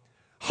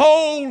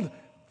 Hold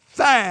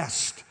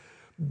fast.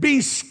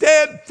 Be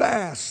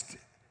steadfast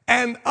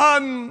and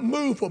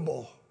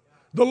unmovable.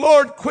 The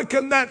Lord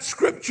quickened that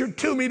scripture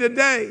to me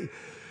today.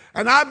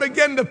 And I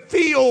began to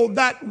feel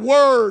that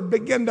word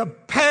begin to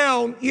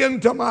pound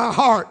into my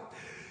heart.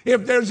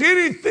 If there's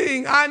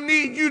anything I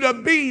need you to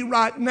be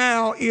right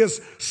now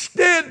is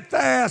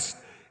steadfast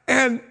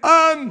and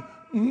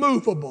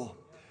unmovable.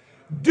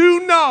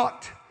 Do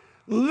not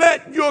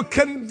let your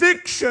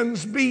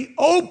convictions be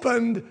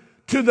opened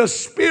to the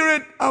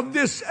spirit of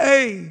this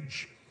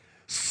age.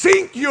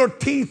 Sink your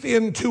teeth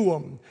into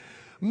them.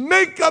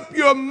 Make up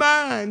your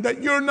mind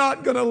that you're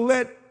not going to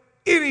let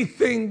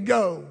anything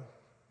go.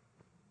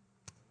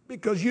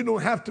 Because you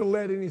don't have to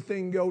let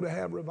anything go to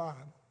have revival.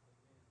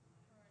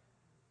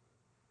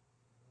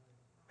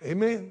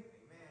 Amen.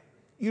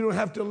 You don't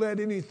have to let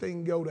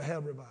anything go to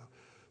have revival.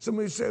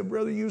 Somebody said,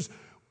 Brother Hughes,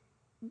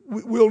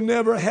 we'll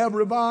never have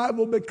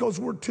revival because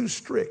we're too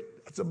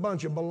strict. That's a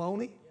bunch of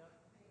baloney.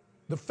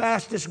 The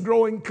fastest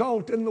growing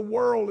cult in the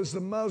world is the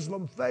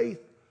Muslim faith,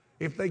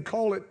 if they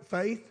call it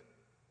faith.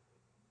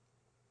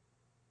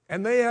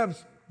 And they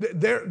have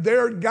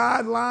their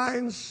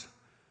guidelines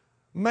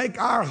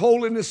make our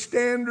holiness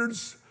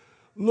standards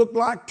look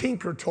like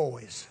tinker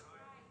toys.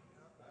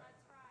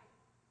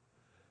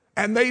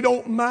 And they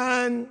don't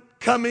mind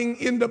coming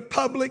into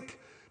public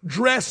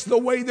dressed the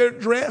way they're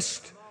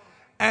dressed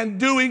and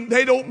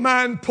they don't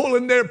mind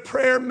pulling their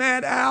prayer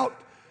mat out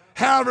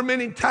however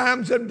many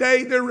times a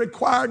day they're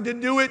required to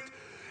do it.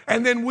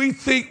 And then we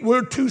think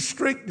we're too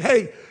strict.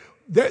 Hey,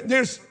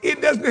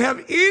 it doesn't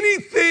have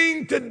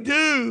anything to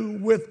do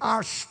with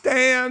our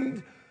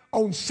stand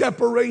on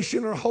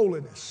separation or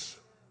holiness.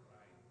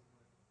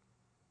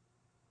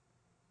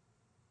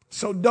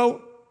 So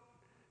don't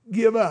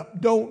give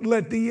up. Don't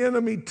let the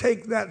enemy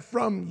take that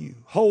from you.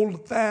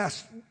 Hold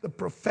fast the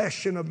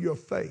profession of your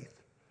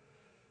faith.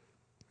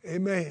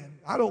 Amen.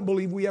 I don't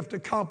believe we have to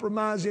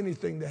compromise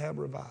anything to have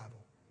revival.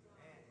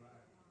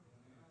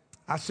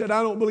 I said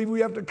I don't believe we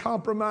have to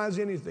compromise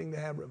anything to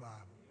have revival.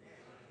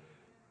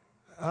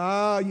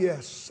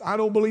 Yes. I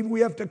don't believe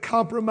we have to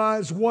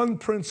compromise one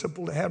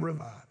principle to have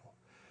revival.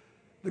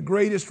 The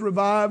greatest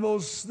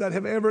revivals that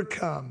have ever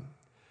come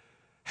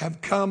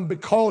have come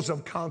because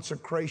of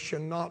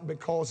consecration, not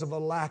because of a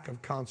lack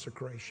of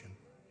consecration.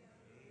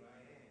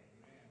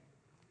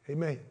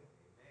 Amen.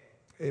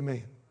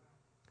 Amen.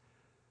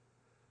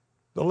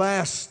 The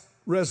last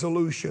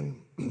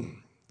resolution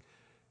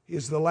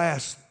is the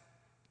last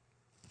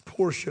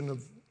portion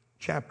of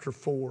chapter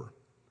 4,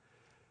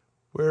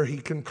 where he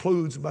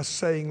concludes by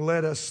saying,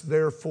 let us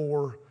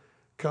therefore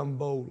come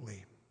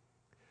boldly.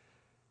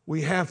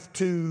 We have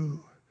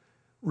to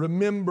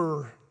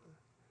remember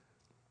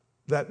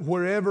that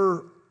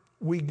wherever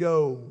we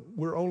go,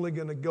 we're only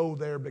going to go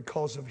there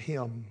because of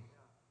him.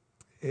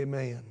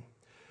 Amen.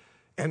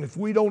 And if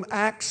we don't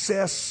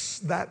access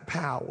that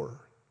power,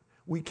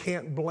 we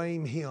can't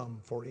blame him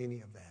for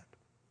any of that.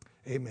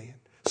 Amen.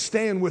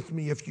 Stand with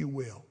me if you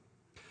will.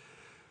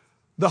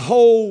 The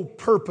whole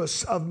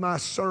purpose of my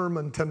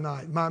sermon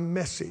tonight, my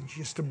message,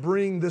 is to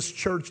bring this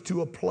church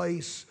to a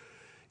place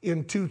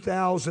in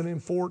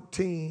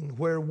 2014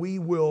 where we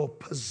will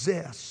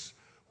possess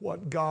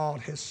what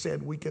God has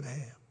said we could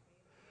have.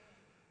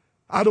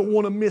 I don't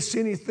want to miss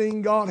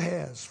anything God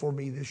has for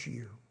me this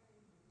year.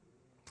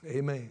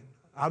 Amen.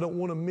 I don't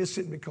want to miss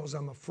it because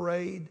I'm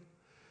afraid.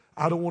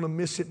 I don't want to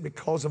miss it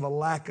because of a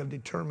lack of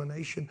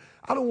determination.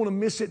 I don't want to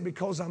miss it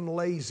because I'm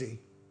lazy.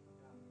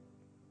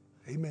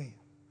 Amen.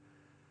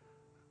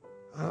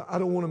 I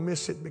don't want to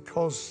miss it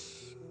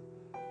because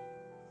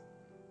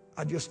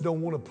I just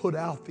don't want to put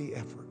out the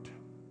effort.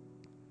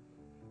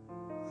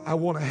 I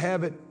want to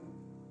have it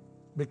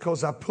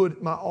because I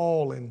put my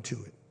all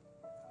into it.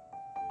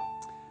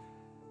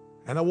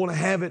 And I want to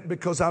have it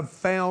because I've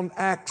found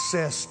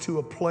access to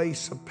a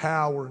place of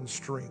power and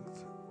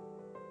strength,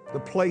 the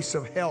place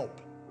of help.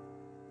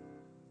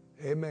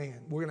 Amen.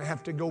 We're going to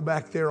have to go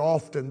back there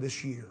often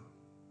this year,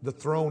 the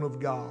throne of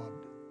God.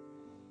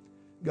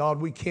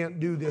 God, we can't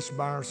do this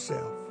by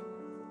ourselves.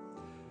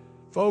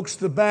 Folks,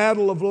 the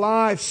battle of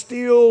life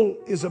still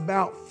is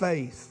about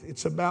faith.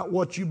 It's about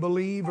what you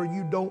believe or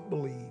you don't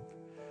believe.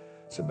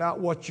 It's about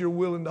what you're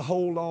willing to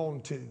hold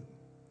on to.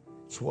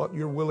 It's what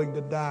you're willing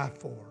to die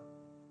for.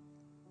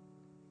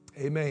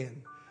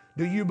 Amen.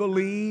 Do you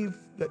believe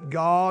that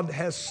God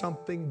has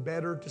something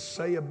better to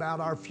say about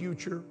our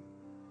future?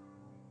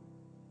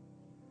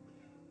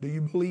 Do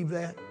you believe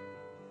that?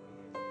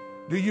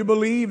 Do you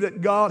believe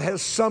that God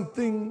has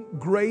something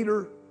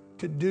greater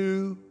to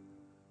do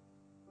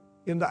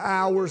in the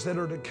hours that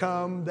are to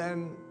come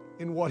than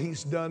in what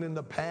He's done in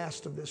the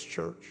past of this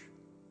church?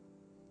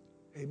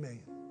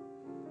 Amen.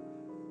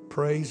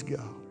 Praise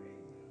God.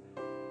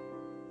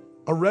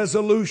 A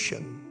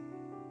resolution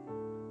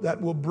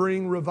that will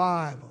bring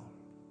revival.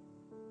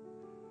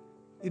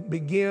 It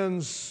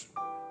begins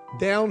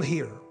down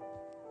here.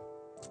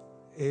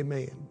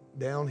 Amen.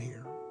 Down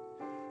here.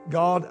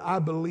 God, I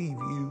believe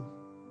you.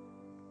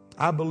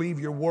 I believe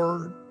your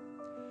word.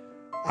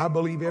 I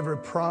believe every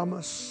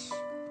promise.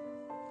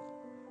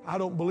 I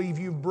don't believe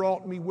you've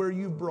brought me where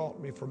you've brought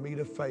me for me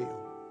to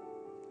fail.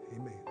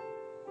 Amen.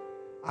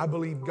 I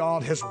believe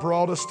God has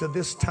brought us to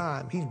this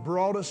time. He's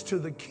brought us to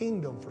the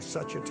kingdom for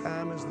such a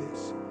time as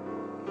this.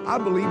 I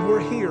believe we're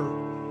here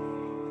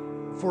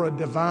for a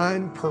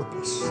divine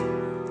purpose.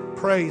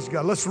 Praise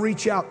God. Let's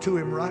reach out to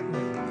Him right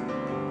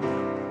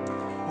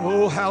now.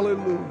 Oh,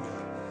 hallelujah.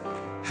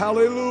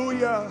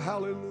 Hallelujah.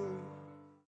 Hallelujah.